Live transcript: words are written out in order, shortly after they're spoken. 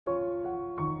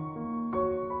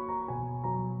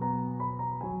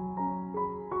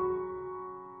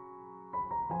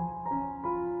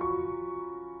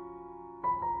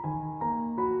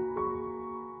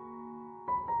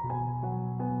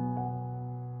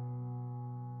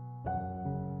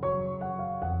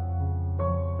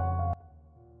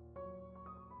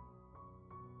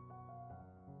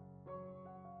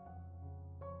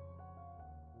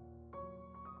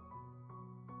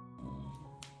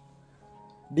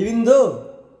ഡിവിന്ദു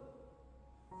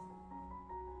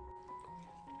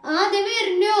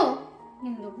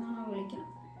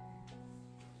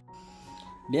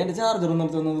എന്റെ ചാർജർ ഒന്നും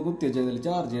കുത്തി വെച്ചതിൽ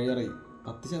ചാർജ് ചെയ്യാറായി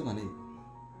 10%.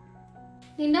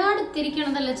 നിന്റെ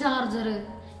അടുത്തിരിക്കണതല്ലേ ചാർജർ.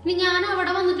 ഇനി ഞാൻ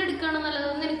അവിടെ വന്നിട്ട് എടുക്കണം നല്ലത്,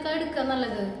 നിനക്ക് എടുക്കാൻ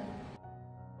നല്ലത്.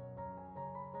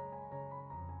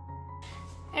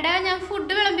 എടാ ഞാൻ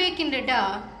ഫുഡ് വിളമ്പി വെക്കുന്നുണ്ട് കേട്ടോ.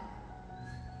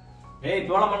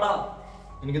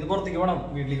 എനിക്കൊന്ന് പുറത്തേക്ക് പോണം,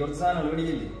 വീട്ടിലേക്ക് കുറച്ച് സാധനങ്ങൾ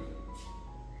മേടിക്കില്ലേ.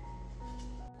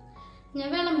 ഞാൻ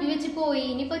വിളമ്പി വെച്ച് പോയി,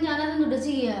 ഇനിയിപ്പോ ഞാനത് നുട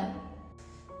ചെയ്യാ.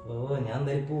 ഞാൻ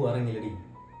എന്തായാലും പോവാറങ്ങില്ലടി,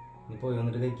 നീ പോയി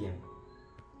വന്നിട്ട് കഴിക്കാം.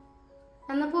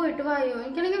 എന്നാ പോയിട്ട് വായോ,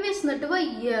 എനിക്കാണെങ്കിൽ വിശന്നിട്ട്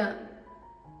വയ്യ.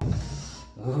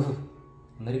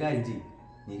 എന്നൊരു കാര്യം ചെയ്യ്,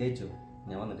 നീ കഴിച്ചോ,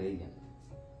 ഞാൻ വന്നിട്ട് കഴിക്കാം.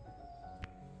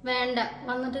 വേണ്ട,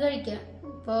 വന്നിട്ട് കഴിക്കാം.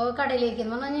 ഇപ്പൊ കടയിലേക്ക്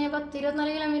എന്ന് പറഞ്ഞാൽ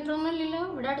 10-24 കിലോമീറ്റർ ഒന്നും ഇല്ലല്ലോ,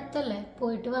 ഇവിടെ അടുത്തല്ലേ,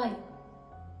 പോയിട്ട് വായി.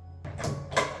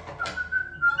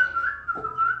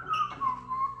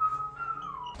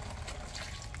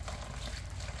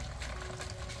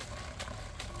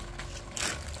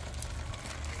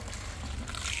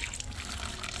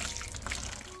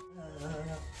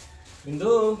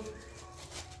 ബിന്ദു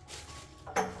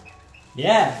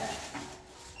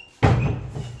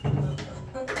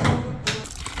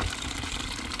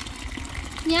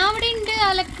ഞാൻ ഇവിടെ ഉണ്ട്,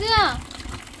 അലക്കുക.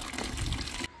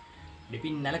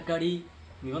 പിന്നലക്കാടി,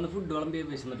 നീ വന്ന് ഫുഡ് വിളമ്പി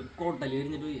വെച്ചിട്ട് കോട്ടല്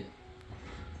കഴിഞ്ഞിട്ട് പോയി.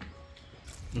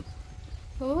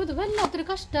 ഇത് വല്ലാത്തൊരു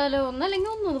കഷ്ടാലോ. ഒന്നല്ലെങ്കിൽ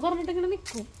ഒന്നും പറഞ്ഞിട്ട് ഇങ്ങനെ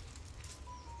നിക്കും.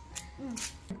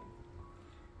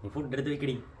 നീ ഫുഡ് എടുത്ത്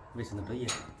വെക്കടി, വിശന്നിട്ട് പോയി.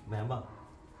 വേമ്പാ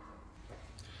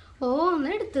ഒന്ന്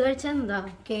എടുത്തു കഴിച്ചാ എന്താ,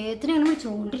 കേത്തിനെ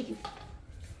വിളിച്ചോണ്ടിരിക്കും.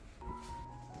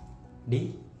 നീ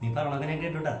പറഞ്ഞ ഞാൻ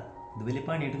കേട്ടോട്ടാ, ഇത് വലിയ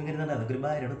പണിയായിട്ട് കരുതണ്ട, അതൊക്കെ ഒരു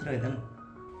ഭാര്യയുടെ ഉത്തരവാദിത്തമാണ്.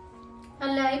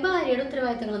 അല്ല, ഈ ഭാര്യയുടെ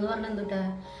ഉത്തരവാദിത്തങ്ങൾ എന്ന് പറഞ്ഞ എന്തുട്ടാ?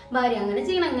 ഭാര്യ അങ്ങനെ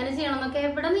ചെയ്യണം എന്നൊക്കെ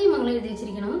എവിടെ നിയമങ്ങൾ എഴുതി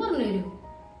വെച്ചിരിക്കണം എന്ന് പറഞ്ഞു തരൂ.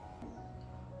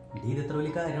 ഇത് എത്ര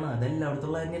വലിയ കാര്യമാണ്,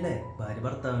 അതെല്ലായിടത്തുള്ള കാര്യമല്ലേ. ഭാര്യ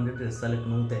ഭർത്താവിന്റെ ഡ്രസ്സ്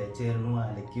അലക്കണു, തേച്ചേരണു,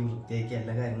 അലക്കി വൃത്തിയാക്കി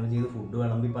എല്ലാ കാര്യങ്ങളും ചെയ്ത് ഫുഡ്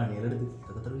വിളമ്പി പണികളെടുത്ത്,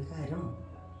 ഇതൊക്കെ എത്ര വലിയ കാര്യമാണ്.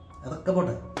 അതൊക്കെ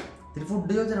പോട്ടെ, ഇത്തിരി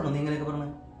ഫുഡ് ചോദിച്ചാണോ നീ ഇങ്ങനെയൊക്കെ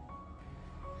പറഞ്ഞത്?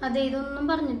 അതെ, ഇതൊന്നും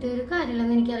പറഞ്ഞിട്ട് ഒരു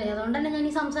കാര്യമില്ലെന്ന് എനിക്കറിയാം, അതുകൊണ്ട് തന്നെ ഞാൻ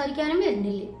ഈ സംസാരിക്കാനും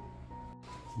വരുന്നില്ലേ.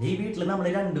 നീ വീട്ടില് നമ്മളെ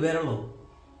രണ്ടുപേരുള്ളൂ,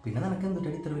 പിന്നെ നിനക്ക്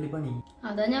എന്തുട്ടാണ് ഇത്ര വലിയ പണി?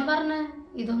 അതാ ഞാൻ പറഞ്ഞ,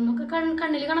 ഇതൊന്നൊക്കെ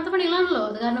കണ്ണിൽ കാണാത്ത പണികളാണല്ലോ,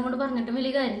 അത് കാരണം കൊണ്ട് പറഞ്ഞിട്ടും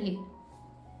വലിയ കാര്യമില്ലേ.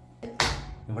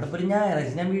 ഇവിടെ ഇപ്പൊ ഒരു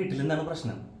ഞായറാഴ്ച ഞാൻ വീട്ടിലെന്താണ്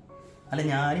പ്രശ്നം? അല്ല,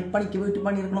 ഞാൻ ഈ പണിക്ക് പോയിട്ട്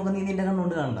പണിയെടുക്കണമൊക്കെ നീ നിന്റെ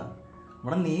കണ്ണുകൊണ്ട് കാണണ്ട.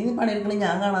 ഇവിടെ നീ പണിയെടുക്കണേ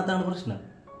ഞാൻ കാണാത്തതാണ് പ്രശ്നം.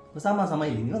 ഇപ്പൊ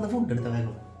സമാസമായില്ലേ, നീ വന്ന് ഫുഡ് എടുത്ത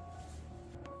വേഗം.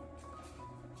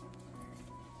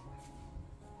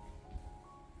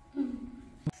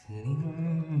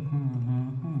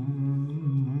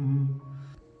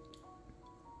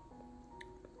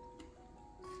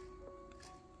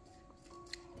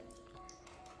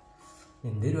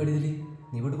 എന്ത് പരിപാടി ഇതില്?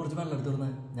 നീ ഇവിടെ കുറച്ച് വെള്ളം എടുത്ത്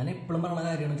കൊടുത്താൽ. ഞാൻ എപ്പോഴും പറഞ്ഞ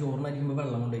കാര്യമാണ്, ചോറിനായിരിക്കുമ്പോൾ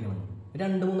വെള്ളം കൊണ്ടുവയ്ക്കണം.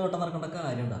 2-3 വട്ടം നടക്കേണ്ട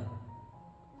കാര്യം ഉണ്ടാ.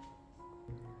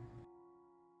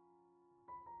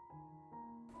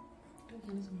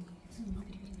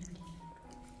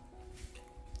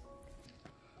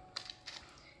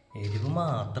 എരിവ്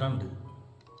മാത്രമുണ്ട്,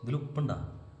 ഇതിൽ ഉപ്പുണ്ടാ?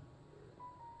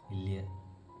 ഇല്ല.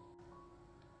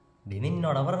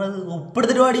 നിന്നോടാ പറഞ്ഞത്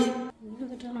ഉപ്പെടുത്തിട്ട് പാടി.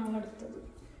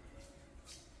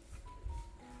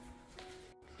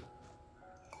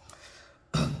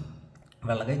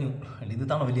 വെള്ളം കഴിഞ്ഞു. അല്ല, ഇത്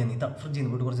തണവില്ല, നീ ഫ്രിഡ്ജിൽ നിന്ന്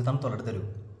പോയിട്ട് കുറച്ച് തണുത്തോളം തരൂ.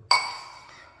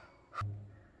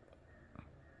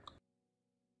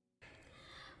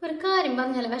 ഒരു കാര്യം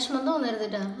പറഞ്ഞാലേ വിഷമം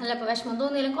തോന്നരുതിട്ടാ. അല്ല, ഇപ്പൊ വിഷമം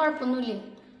തോന്നിയാലും കുഴപ്പമൊന്നുമില്ല.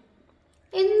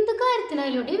 എന്ത്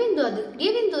കാര്യത്തിനായാലും ഡി ബിന്ദു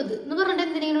അത് എന്ന് പറഞ്ഞിട്ട്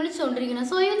എന്തിനെങ്കിലും വിളിച്ചോണ്ടിരിക്കണം.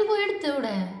 സ്വയം ഒന്ന് പോയി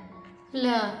എടുത്തൂടെ? അല്ല,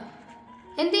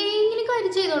 എന്തെങ്കിലും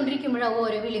കാര്യം ചെയ്തോണ്ടിരിക്കുമ്പോഴാവും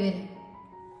ഓരോ വിളി വരെ.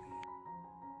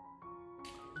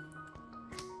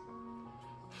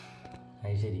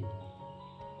 ശരി,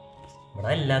 ഇവിടെ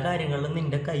എല്ലാ കാര്യങ്ങളിലും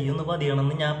നിന്റെ കൈയൊന്ന്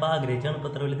പതിയണമെന്ന് ഞാൻ ഇപ്പൊ ആഗ്രഹിച്ചാണ്. ഇപ്പൊ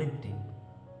എത്ര വലിയ തെറ്റ്.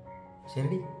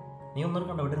 ശരി, നീ ഒന്നും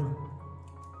കണ്ടവിട്ടിരുന്നു.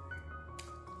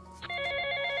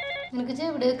 നിനക്ക്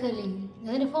ചെവിടെ വെക്കല്ലേ,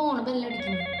 അതിന് ഫോണ്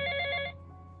ബെല്ലടിക്കണം.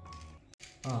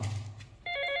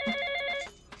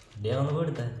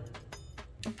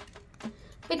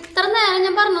 ഇത്ര നേരം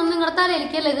ഞാൻ പറഞ്ഞു നിങ്ങളുടെ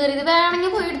തലയിലേക്കല്ലേ കയറിയത്,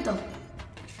 വേണമെങ്കിൽ പോയി എടുത്തോ.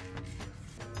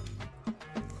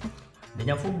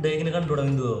 ഞാൻ ഫുഡ് ഇങ്ങനെ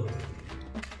കണ്ടുടങ്ങുന്നതോ?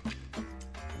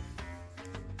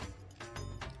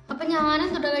 അപ്പൊ ഞാൻ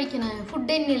എന്തുട്ടാ കഴിക്കണേ? ഫുഡ്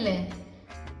തന്നെയല്ലേ.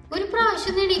 ഒരു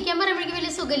പ്രാവശ്യം എണീക്കാൻ പറയുമ്പോഴേക്കും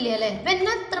വലിയ സുഖമില്ലേ അല്ലേ?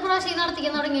 പിന്നെ എത്ര പ്രാവശ്യം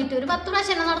നടത്തിക്കാൻ തുടങ്ങിയിട്ട്? ഒരു 10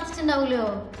 പ്രാവശ്യം എന്നെ നടത്തിച്ചിട്ടുണ്ടാവൂലോ.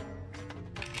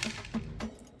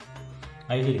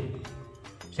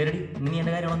 ശരി, നീ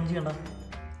എന്റെ കാര്യങ്ങളൊന്നും ചെയ്യണ്ട.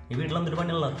 ഈ വീട്ടിലെന്തൊരു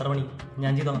പണിയുള്ള അത്ര പണി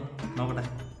ഞാൻ ചെയ്തോളാം, നോക്കട്ടെ.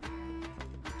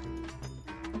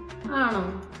 ആണോ?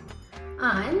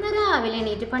 എന്നാ രാവിലെ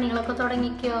എണീറ്റ് പണികളൊക്കെ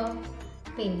തുടങ്ങിക്കോ.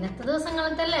 പിന്നത്തെ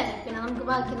ദിവസങ്ങളത്തല്ലേ, പിന്നെ നമുക്ക്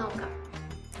ബാക്കി നോക്കാം.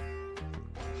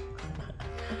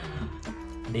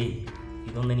 ഡേ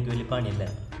ഇതൊന്നും എനിക്ക് വലിയ പണിയല്ല,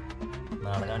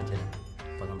 നാളെ കാണിച്ചു തരാം.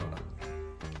 ഇപ്പം കണ്ടോടാ.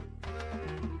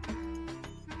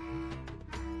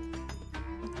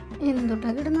 എന്തുട്ടാ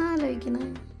കിടന്ന് ആലോചിക്കണേ?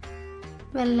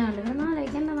 വല്ലാണ്ട് കിടന്ന്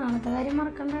ആലോചിക്കണ്ട, നാളത്തെ കാര്യം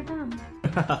മറക്കണ്ട കേട്ടാ.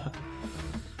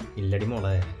 ഇല്ലടി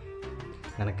മോളെ,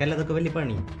 നിനക്കല്ല അതൊക്കെ വലിയ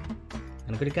പണി.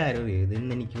 എനിക്കൊരു കാര്യം അറിയാം,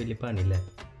 ഇതൊന്നും എനിക്ക് വലിയ പണിയില്ല.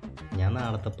 ഞാൻ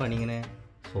നാളത്തെ പണി ഇങ്ങനെ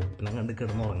സ്വപ്നം കണ്ട്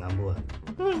കിടന്ന് ഉറങ്ങാൻ പോവാ.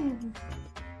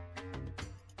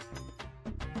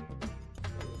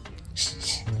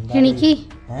 എണീക്ക്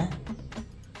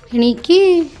എണീക്ക്.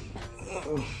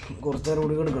 കുറച്ചേരം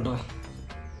കൂടി കിടക്കട്ടെ,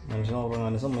 മനുഷ്യൻ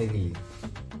ഉറങ്ങാൻ സമ്മതിക്കില്ലേ.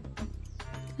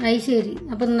 അത് ശരി.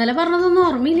 അപ്പൊ ഇന്നലെ പറഞ്ഞതൊന്നും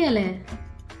ഓർമ്മയില്ലേ?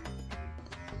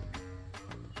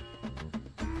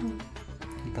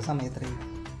 ഇപ്പൊ സമയത്രയും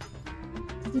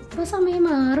ഇപ്പൊ സമയം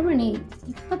 6 മണി.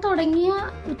 ഇപ്പൊ തുടങ്ങിയ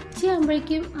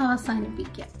ഉച്ചയാകുമ്പോഴേക്കും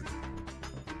അവസാനിപ്പിക്കാം.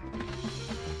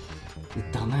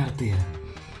 ഇത്ര നേരത്തെയാ?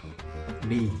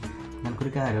 ഡീ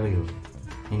നിനക്കൊരു കാര്യം അറിയോ?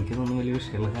 എനിക്കിതൊന്നും വലിയ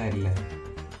വിഷയമുള്ള കാര്യമില്ല.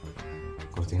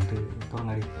 കുറച്ച് കഴിഞ്ഞിട്ട്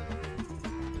തുറന്നാടി.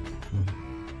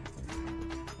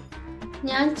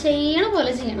 ഞാൻ ചെയ്യണ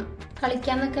പോലെ ചെയ്യണം.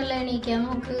 കളിക്കാന്നൊക്കെയല്ല, എണീക്കാൻ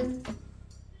നോക്ക്.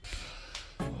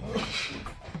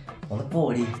 ഒന്ന്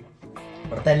പോടി.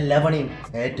 ഇവിടുത്തെ എല്ലാ പണിയും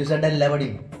A to Z എല്ലാ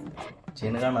പണിയും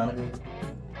ചെയ്യണ കാണാനൊക്കെ.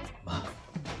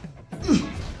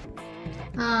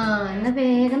 എന്നാ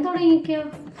വേഗം തുടങ്ങിക്കോ.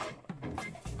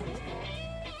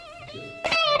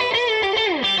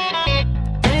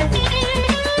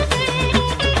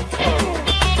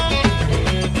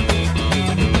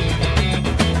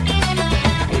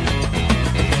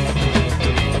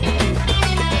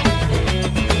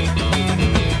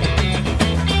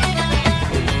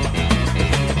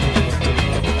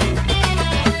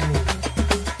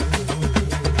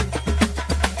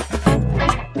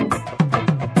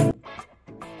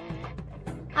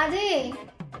 അതെ,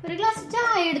 ഒരു ഗ്ലാസ്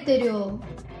ചായ എടുത്തരുമോ?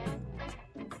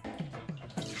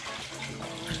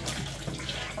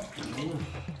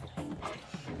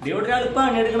 ഒരാൾ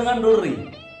പണിയെടുക്കണം കണ്ടോളറി.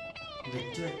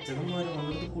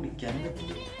 കുടിക്കാനും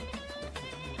പറ്റില്ല.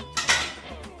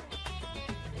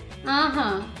 ആഹാ,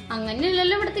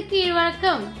 അങ്ങനെയല്ലല്ലോ ഇവിടുത്തെ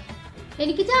കീഴ്വഴക്കം.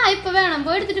 എനിക്ക് ചായ ഇപ്പൊ വേണം,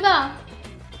 പോയി എടുത്തിട്ട് വാ.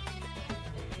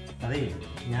 അതെ,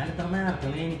 ഞാൻ ഇത്ര നേരത്തെ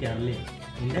എനിക്കാറില്ലേ.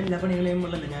 നിന്റെ എല്ലാ പണികളെയും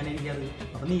ഉള്ളല്ലേ ഞാൻ എനിക്കത്.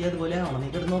 അപ്പൊ നീ അതുപോലെ ആവണം. നീ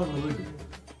കിടന്ന് ഉറങ്ങും വീട്ടിൽ.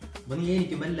 അപ്പൊ നീ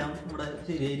എനിക്കുമ്പോ എല്ലാം ഇവിടെ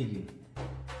ശരിയായിരിക്കും.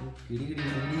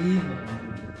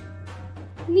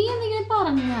 നീ എന്തെങ്കിലും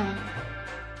പറഞ്ഞ?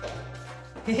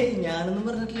 ഞാനൊന്നും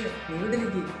പറഞ്ഞിട്ടില്ല. നീ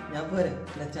വീട്ടിലേക്ക് ഞാൻ പോരാ.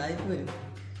 ചായക്ക് വരും.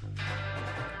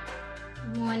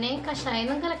 മോനെ,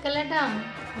 കഷായൊന്നും കലക്കല്ലേട്ടാ,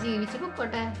 ജീവിച്ചു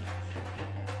പൊക്കോട്ടെ.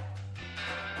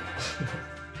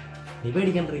 നീ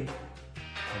പേടിക്കണ്ടേ,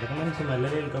 അതൊക്കെ മനുഷ്യൻ നല്ല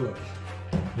കേൾക്കുള്ളൂ.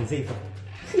 നീ സേഫാ.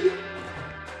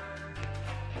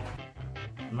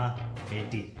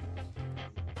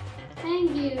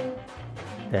 Thank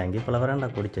you. ഇപ്പോൾ പറയണ്ട,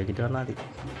 കുടിച്ചേക്കിട്ട് പറഞ്ഞാൽ മതി.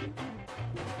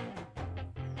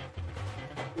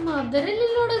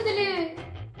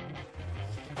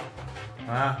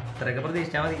 ഇത്രയൊക്കെ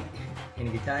പ്രതീക്ഷിച്ചാ മതി.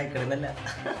 എനിക്ക് ചായക്കടന്നല്ല,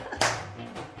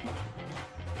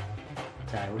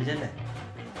 ചായ കുടിച്ചല്ലേ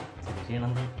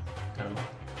ചെയ്യണം. കിടന്നു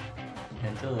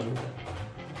ഞാൻ ചോറ്.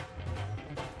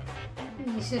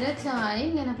 ഈശ്വര, ചായ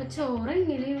ഇങ്ങനെ, അപ്പൊ ചോറ്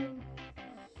എങ്ങനെയോ?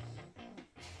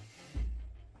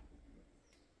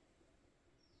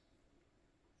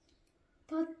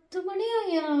 10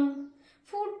 മണിയായാ?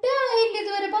 ഫുഡ് ആയില്ല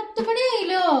ഇതുവരെ. 10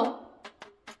 മണിയായില്ലോ.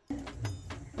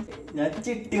 ഞാൻ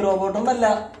ചിട്ടി റോബോട്ടൊന്നല്ല.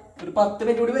 ഒരു 10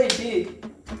 മിനിറ്റ് കൂടി വെയിറ്റ് ചെയ്യ്.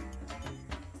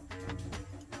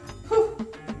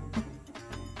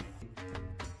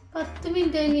 10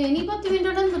 മിനിറ്റ് കഴിഞ്ഞു. ഇനി 10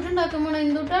 മിനിറ്റോടെ എന്തിട്ടുണ്ടാക്കാൻ പോണ?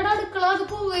 എന്തുട്ടാടെ അടുക്കള അത്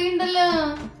പോവുകയുണ്ടല്ലോ.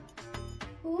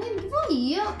 ഓ, എനിക്ക്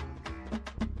വയ്യ.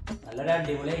 നല്ലൊരു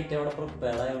അടിപൊളി ഐറ്റം അവിടെ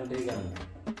പ്രിപ്പയർ ആയിക്കൊണ്ടിരിക്കുകയാണ്.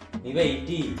 നീ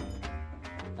വെയിറ്റ് ചെയ്യ്.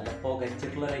 നല്ല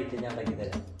പുകച്ചിട്ടുള്ള ഐറ്റം ഞാൻ ഉണ്ടാക്കി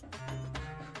തരാം.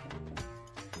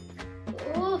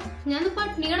 ഓ, ഞാൻ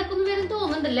പട്ടിണി കിടക്കുന്നു വരും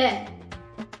തോന്നുന്നുണ്ടല്ലേ?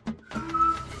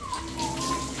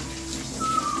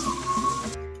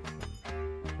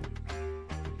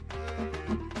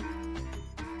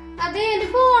 അതെ, എന്റെ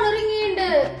ഫോൺ ഇറങ്ങിയുണ്ട്.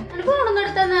 എന്റെ ഫോണൊന്നും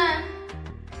എടുത്തന്നെ.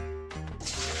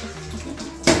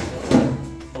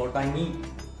 തോട്ടങ്ങി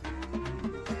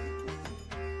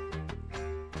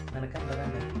നിനക്കെന്താ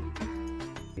വേണ്ടേ?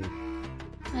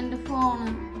 എന്റെ ഫോണ്.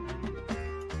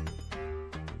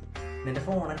 നിന്റെ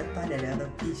ഫോണൊക്കെ തലല്ലേ, അത്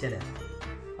ടീച്ചല.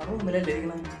 ആ റൂമിലല്ലേ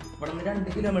ഇരിക്കണം. ഇവിടെ നിന്ന് 2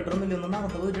 കിലോമീറ്റർ ഒന്നുമില്ല. ഒന്ന്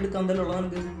നടന്ന് പോയിട്ട് എടുക്കാൻ തന്നെ ഉള്ളത്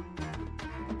നമുക്ക്.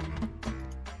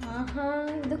 ആഹാ,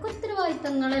 ഇതൊക്കെ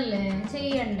ഉത്തരവാദിത്തങ്ങളല്ലേ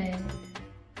ചെയ്യണ്ടേ?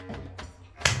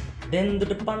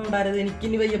 ഇതെന്തിട്ട് പണ്ടാരത്.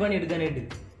 എനിക്കിനി വലിയ പണിയെടുക്കാനായിട്ട്.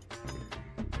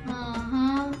 ആഹാ,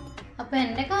 അപ്പൊ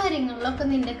എന്റെ കാര്യങ്ങളിലൊക്കെ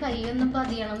നിന്റെ കൈയൊന്നും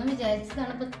പതിയണമെന്ന്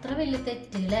വിചാരിച്ചതാണ്. ഇപ്പൊ ഇത്ര വലിയ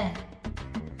തെറ്റല്ലേ?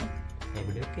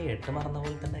 എവിടെയോ കേട്ട് മറന്ന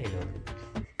പോലെ തന്നെ ഡയലോഗ്.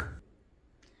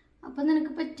 അപ്പം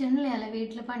നിനക്ക് പറ്റണില്ലേ അല്ലേ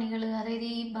വീട്ടിലെ പണികൾ, അതായത്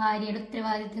ഈ ഭാര്യയുടെ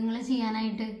ഉത്തരവാദിത്തങ്ങൾ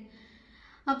ചെയ്യാനായിട്ട്?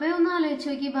 അപ്പോൾ ഒന്ന് ആലോചിച്ച്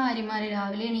നോക്കി, ഭാര്യമാരെ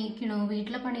രാവിലെ എണീക്കണു,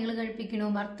 വീട്ടിലെ പണികൾ കഴിപ്പിക്കണു,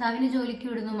 ഭർത്താവിന് ജോലിക്ക്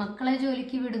വിടുന്നു, മക്കളെ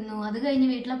ജോലിക്ക് വിടുന്നു, അത് കഴിഞ്ഞ്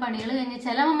വീട്ടിലെ പണികൾ കഴിഞ്ഞ്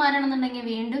ചില അമ്മമാരാണെന്നുണ്ടെങ്കിൽ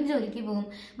വീണ്ടും ജോലിക്ക് പോകും.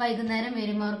 വൈകുന്നേരം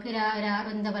വരും, അവർക്ക്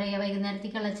എന്താ പറയുക,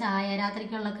 വൈകുന്നേരത്തേക്കുള്ള ചായ,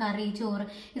 രാത്രിക്കുള്ള കറി, ചോറ്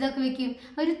ഇതൊക്കെ വെക്കും.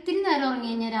 ഒരിത്തിരി നേരം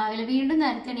ഉറങ്ങി കഴിഞ്ഞാൽ രാവിലെ വീണ്ടും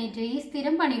നേരത്തെ എണീറ്റ് ഈ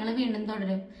സ്ഥിരം പണികൾ വീണ്ടും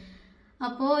തുടരും.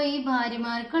 അപ്പോൾ ഈ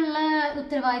ഭാര്യമാർക്കുള്ള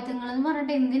ഉത്തരവാദിത്തങ്ങൾ എന്ന്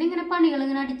പറഞ്ഞിട്ട് എന്തിനിങ്ങനെ പണികൾ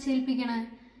ഇങ്ങനെ അടിച്ചേൽപ്പിക്കണേ?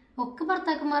 ഒക്കെ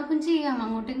ഭർത്താക്കന്മാർക്കും ചെയ്യാം,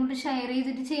 അങ്ങോട്ടും ഇങ്ങോട്ടും ഷെയർ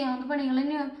ചെയ്തിട്ട് ചെയ്യാവുന്ന പണികൾ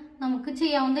തന്നെയോ നമുക്ക്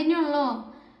ചെയ്യാവുന്ന തന്നെയുള്ളോ.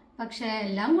 പക്ഷെ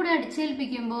എല്ലാം കൂടി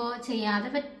അടിച്ചേൽപ്പിക്കുമ്പോൾ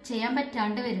ചെയ്യാൻ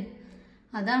പറ്റാണ്ട് വരും.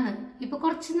 അതാണ് ഇപ്പൊ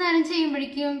കുറച്ചു നേരം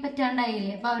ചെയ്യുമ്പോഴേക്കും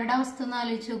പറ്റാണ്ടായില്ലേ? അപ്പൊ അവരുടെ അവസ്ഥ ഒന്ന്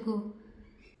ആലോചിച്ച് നോക്കൂ.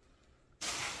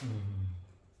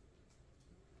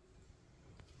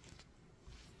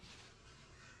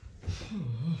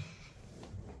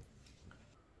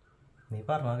 നീ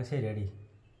പറഞ്ഞതൊക്കെ ശരിയാടി.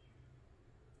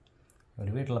 ഒരു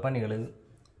വീട്ടിലുള്ള പണികൾ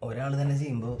ഒരാൾ തന്നെ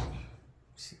ചെയ്യുമ്പോൾ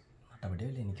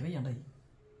നട്ടപടിയല്ലേ, എനിക്ക് വയ്യാണ്ടായി.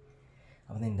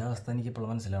 അപ്പോൾ നിൻ്റെ അവസ്ഥ എനിക്കിപ്പോഴും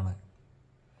മനസ്സിലാണ്.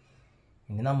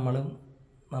 ഇനി നമ്മളും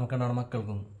നമുക്കുണ്ടാവുന്ന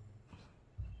മക്കൾക്കും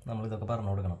നമ്മളിതൊക്കെ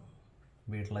പറഞ്ഞു കൊടുക്കണം.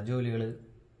 വീട്ടിലെ ജോലികൾ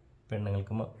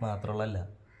പെണ്ണുങ്ങൾക്ക് മാത്രമുള്ളതല്ല,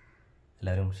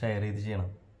 എല്ലാവരും ഷെയർ ചെയ്ത് ചെയ്യണം.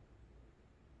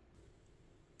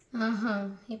 ആഹാ,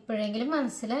 ഇപ്പോഴെങ്കിലും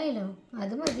മനസ്സിലായല്ലോ,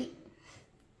 അത് മതി.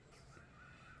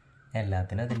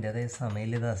 എല്ലാത്തിനും അതിൻ്റെതായ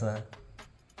സമയമില്ല ദാസ.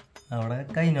 അവിടെ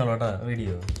കഴിഞ്ഞോളൂട്ടാ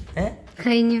വീഡിയോ.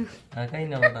 കഴിഞ്ഞു,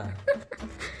 കഴിഞ്ഞോളൂട്ടാ.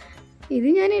 ഇത്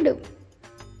ഞാനിടും.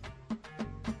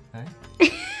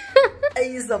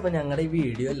 അപ്പം ഞങ്ങളുടെ ഈ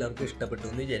വീഡിയോ എല്ലാവർക്കും ഇഷ്ടപ്പെട്ടു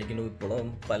എന്ന് വിചാരിക്കുന്നു. ഇപ്പോഴും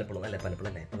പലപ്പോഴും അല്ല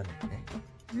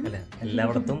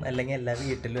എല്ലായിടത്തും അല്ലെങ്കിൽ എല്ലാ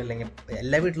വീട്ടിലും, അല്ലെങ്കിൽ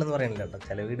എല്ലാ വീട്ടിലും എന്ന് പറയുന്നില്ല കേട്ടോ,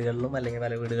 ചില വീടുകളിലും അല്ലെങ്കിൽ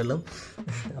പല വീടുകളിലും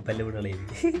പല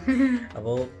വീടുകളായിരിക്കും.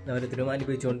 അപ്പോൾ ഓരോരുത്തരും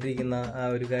അനുഭവിച്ചുകൊണ്ടിരിക്കുന്ന ആ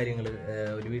ഒരു കാര്യങ്ങൾ,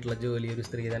 ഒരു വീട്ടിലെ ജോലി ഒരു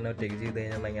സ്ത്രീ തന്നെ ഒറ്റയ്ക്ക് ചെയ്ത്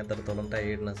കഴിഞ്ഞാൽ അത്രത്തോളം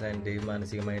ടയേർഡ്നെസ് ആൻഡ്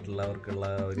മാനസികമായിട്ടുള്ള അവർക്കുള്ള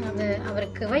ഒരു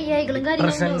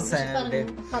പ്രഷൻസ് ആൻഡ്,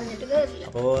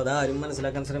 അപ്പോൾ അതാരും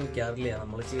മനസ്സിലാക്കാൻ ശ്രമിക്കാറില്ല.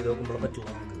 നമ്മൾ ചെയ്ത് നോക്കുമ്പോൾ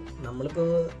പറ്റുള്ളൂ.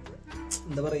 നമ്മളിപ്പോൾ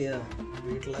എന്താ പറയുക,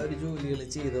 വീട്ടിലെ ഒരു ജോലികൾ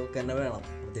ചെയ്ത് നോക്കുക തന്നെ വേണം.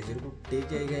 പ്രത്യേകിച്ച് ഒരു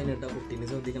കുട്ടിയൊക്കെ ആയി കഴിഞ്ഞിട്ട് ആ കുട്ടീനെ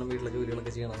ശ്രദ്ധിക്കണം, വീട്ടിലെ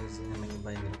ജോലികളൊക്കെ ചെയ്യണമെന്ന് വെച്ച് കഴിഞ്ഞിട്ടുണ്ടെങ്കിൽ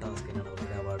ഭയങ്കര ടാസ്ക് തന്നെയാണ്.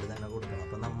 അവർക്ക് അവാർഡ് തന്നെ കൊടുക്കണം.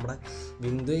 അപ്പം നമ്മുടെ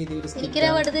ബിന്ദു എഴുതിയ ഒരു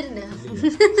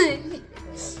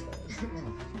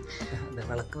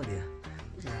വിളക്ക് മതിയാ,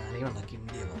 ഞാനേ ഉണ്ടാക്കി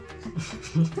ഇന്ത്യ.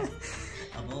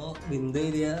 അപ്പോൾ ബിന്ദു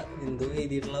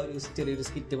എഴുതിയിട്ടുള്ള ഒരു ചെറിയൊരു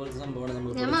സ്കിറ്റ് പോലത്തെ സംഭവമാണ് നമ്മൾ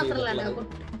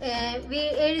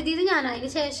എഴുതിയത്. ഞാൻ അതിന്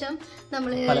ശേഷം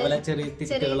പല പല ചെറിയ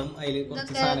തിറ്റുകളും അതിൽ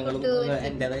കുറച്ച് സാധനങ്ങളും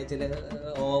എൻ്റെതായ ചില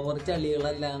ഓവർ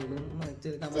ചളികളല്ലാണ്ടും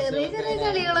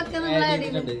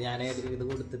എഴുതിയിട്ടുണ്ട്. ഞാൻ ഇത്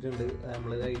കൊടുത്തിട്ടുണ്ട്,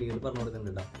 നമ്മൾ ഐഡിയകൾ പറഞ്ഞു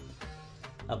കൊടുക്കുന്നുണ്ട്.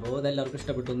 അപ്പോൾ ഇതെല്ലാവർക്കും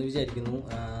ഇഷ്ടപ്പെട്ടു എന്ന് വിചാരിക്കുന്നു.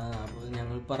 അപ്പോൾ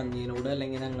ഞങ്ങൾ പറഞ്ഞതിനോട്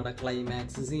അല്ലെങ്കിൽ ഞങ്ങളുടെ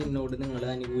ക്ലൈമാക്സ് സീനിനോട് നിങ്ങൾ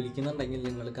അനുകൂലിക്കുന്നുണ്ടെങ്കിൽ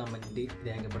നിങ്ങൾ കമൻറ്റ്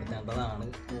രേഖപ്പെടുത്തേണ്ടതാണ്.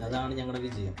 അതാണ് ഞങ്ങളുടെ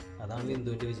വിജയം, അതാണ്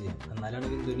ബിന്ദുവിൻ്റെ വിജയം. എന്നാലാണ്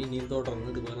ബിന്ദുവിന് ഇനിയും തുടർന്ന്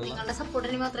ഇതുപോലുള്ള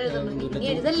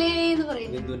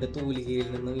ബിന്ദുവിൻ്റെ തൂലികയിൽ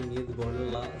നിന്നും ഇനി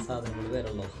ഇതുപോലുള്ള സാധനങ്ങൾ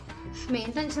വരുള്ളൂ.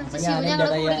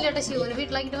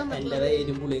 എൻ്റെതായ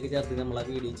എരും പുളിയൊക്കെ ചേർത്ത് നമ്മൾ ആ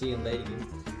വീഡിയോ ചെയ്യുന്നതായിരിക്കും.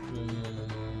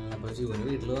 അപ്പോൾ ശിവന്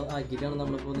വീട്ടിൽ ആക്കിയിട്ടാണ്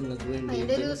നമ്മളിപ്പോൾ നിങ്ങൾക്ക് വേണ്ടി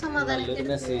നല്ലൊരു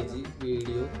മെസ്സേജ്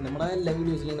വീഡിയോ, നമ്മുടെ എല്ലാ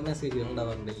വീഡിയോസിലും ഇങ്ങനെ മെസ്സേജുകൾ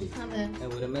ഉണ്ടാവാറുണ്ടല്ലേ,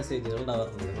 ഓരോ മെസ്സേജുകൾ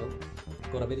ഉണ്ടാവാറുണ്ട്. അപ്പോൾ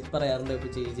കുറെ പേര് പറയാറുണ്ട്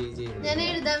ഇപ്പോൾ ചെയ്യുന്നത്. ഞാൻ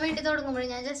എഴുതാൻ വേണ്ടി തുടങ്ങുമ്പോഴേ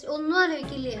ഞാൻ ജസ്റ്റ് ഒന്നും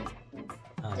ആലോചിക്കില്ല,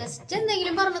 ജസ്റ്റ്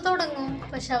എന്തെങ്കിലും പറഞ്ഞു തുടങ്ങും.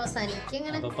 പക്ഷെ അവസാനിക്ക്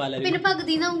അങ്ങനെ പിന്നെ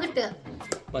പകുതി നമുക്ക് കിട്ടുക.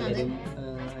 പലരും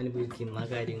അനുഭവിക്കുന്ന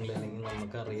കാര്യങ്ങൾ അല്ലെങ്കിൽ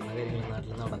നമുക്ക് അറിയുന്ന കാര്യങ്ങൾ,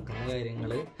 നാട്ടിൽ നടക്കുന്ന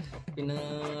കാര്യങ്ങൾ, പിന്നെ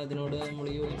അതിനോട് നമ്മൾ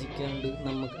യോജിക്കാണ്ട്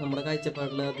നമ്മുടെ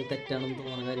കാഴ്ചപ്പാടിൽ അത് തെറ്റാണെന്ന്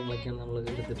തോന്നുന്ന കാര്യങ്ങളൊക്കെയാണ് നമ്മൾ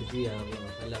എടുത്തിട്ട് ചെയ്യാറുള്ളത്.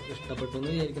 എല്ലാവർക്കും ഇഷ്ടപ്പെട്ടു എന്ന്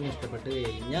വിചാരിക്കുന്നു. ഇഷ്ടപ്പെട്ട്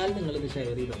കഴിഞ്ഞാൽ നിങ്ങളിത്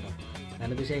ഷെയർ ചെയ്തോട്ടോ.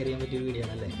 ഞാനിത് ഷെയർ ചെയ്യാൻ പറ്റിയ വീഡിയോ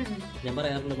ആണല്ലേ. ഞാൻ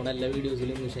പറയാറുണ്ട് നമ്മുടെ എല്ലാ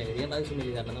വീഡിയോസിലും ഷെയർ ചെയ്യേണ്ട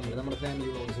ആവശ്യമില്ല. കാരണം നമ്മുടെ ഫാമിലി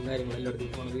വ്ളോഗ്സും കാര്യങ്ങളും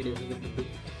എല്ലായിടത്തും പോകുന്ന വീഡിയോസ് ഇട്ടിട്ട്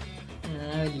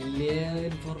വലിയ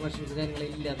ഇൻഫോർമേഷൻസ്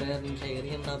കാര്യങ്ങളില്ലാത്ത കാരണം ഷെയർ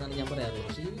ചെയ്യേണ്ടതാണ് ഞാൻ പറയാറുള്ളത്.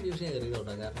 പക്ഷേ ഈ വീഡിയോ ഷെയർ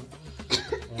ചെയ്തോട്ടെ. കാരണം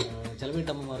ചില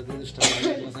വീട്ടമ്മമാർക്ക്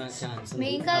ഇഷ്ടപ്പെടാനുള്ള ചാൻസ്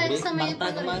ഉണ്ട്.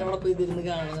 ഭർത്താക്കന്മാരോടൊപ്പം ഇതിരുന്ന്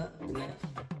കാണുക. പിന്നെ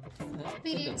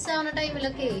പീരിയഡ്സ് ആവുന്ന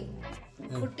ടൈമിലൊക്കെ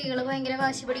കുട്ടികൾ ഭയങ്കര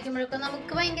വാശി പിടിക്കുമ്പോഴൊക്കെ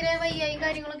നമുക്ക് ഭയങ്കര വയ്യായും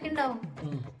കാര്യങ്ങളൊക്കെ ഉണ്ടാവും.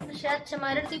 പക്ഷെ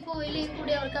അച്ഛന്മാരുടെ അടുത്തേക്ക് പോയില്ലെങ്കിൽ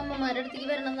കൂടി അവർക്ക് അമ്മമാരുടെ അടുത്തേക്ക്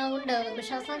വരണം എന്നാവും ഉണ്ടാവും.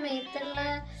 പക്ഷെ ആ സമയത്തുള്ള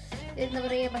എന്താ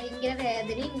പറയുക ഭയങ്കര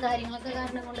വേദനയും കാര്യങ്ങളൊക്കെ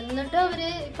കാരണം കൊണ്ട് എന്നിട്ട് അവര്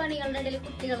പണികളുടെ ഇടയിൽ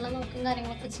കുട്ടികളെ നോക്കും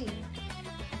കാര്യങ്ങളൊക്കെ ചെയ്യും.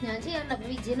 ഞാൻ ചെയ്യാറുണ്ട്. അപ്പൊ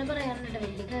വിജയനെ പറയാറുണ്ട്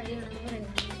വലിയ കാര്യമാണെന്ന്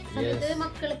പറയുന്നത് സമയത്ത്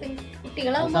മക്കള്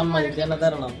സമ്മതിക്കാൻ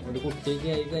തരണം. ഒരു കുട്ടിയൊക്കെ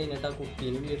ആയി കഴിഞ്ഞിട്ട് ആ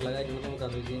കുട്ടീന് വീട്ടിലെ കാര്യങ്ങൾ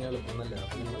നോക്കാന്ന് വെച്ച് കഴിഞ്ഞാൽ എളുപ്പമൊന്നുമല്ല.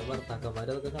 അപ്പൊ നിങ്ങള്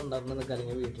ഭർത്താക്കന്മാരതൊക്കെ കണ്ടറിഞ്ഞ് നിൽക്കുക,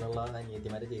 അല്ലെങ്കിൽ വീട്ടിലുള്ള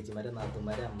അനിയത്തിമാരെ, ചേച്ചിമാരെ,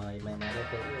 നാത്തുമാരെ,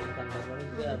 അമ്മായിമാരൊക്കെ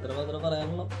കണ്ടറിഞ്ഞ് അത്ര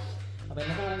പറയാനുള്ള. അപ്പോൾ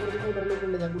എന്നെ കാണാൻ കുറച്ച് കൂട്ടറിലൊക്കെ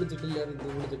ഉണ്ട്. ഞാൻ കുളിച്ചിട്ടില്ല, ഇത്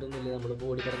കുളിച്ചിട്ടൊന്നുമില്ല. നമ്മൾ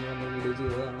ബോഡി പറഞ്ഞ് വന്ന് വീഡിയോ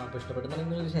ചെയ്തതാണ്. അപ്പോൾ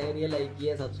ഇഷ്ടപ്പെട്ടെന്നുണ്ടെങ്കിൽ ഷെയർ ചെയ്യുക, ലൈക്ക്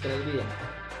ചെയ്യുക, സബ്സ്ക്രൈബ് ചെയ്യാം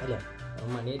അല്ലേ.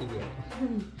 മണിയായിരിക്കും.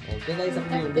 ഓക്കെ ഗൈസ്,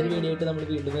 അപ്പോൾ വീണ്ടും വീഡിയോ ആയിട്ട് നമ്മൾ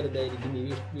വീണ്ടും വരുന്നതായിരിക്കും. ഈ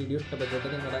വീഡിയോ ഇഷ്ടപ്പെട്ടിട്ട്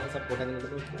നിങ്ങളുടെ സപ്പോർട്ട് അങ്ങനെ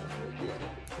നോക്കി.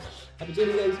 അപ്പോൾ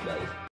ശരി ഗൈസ്, ബൈ.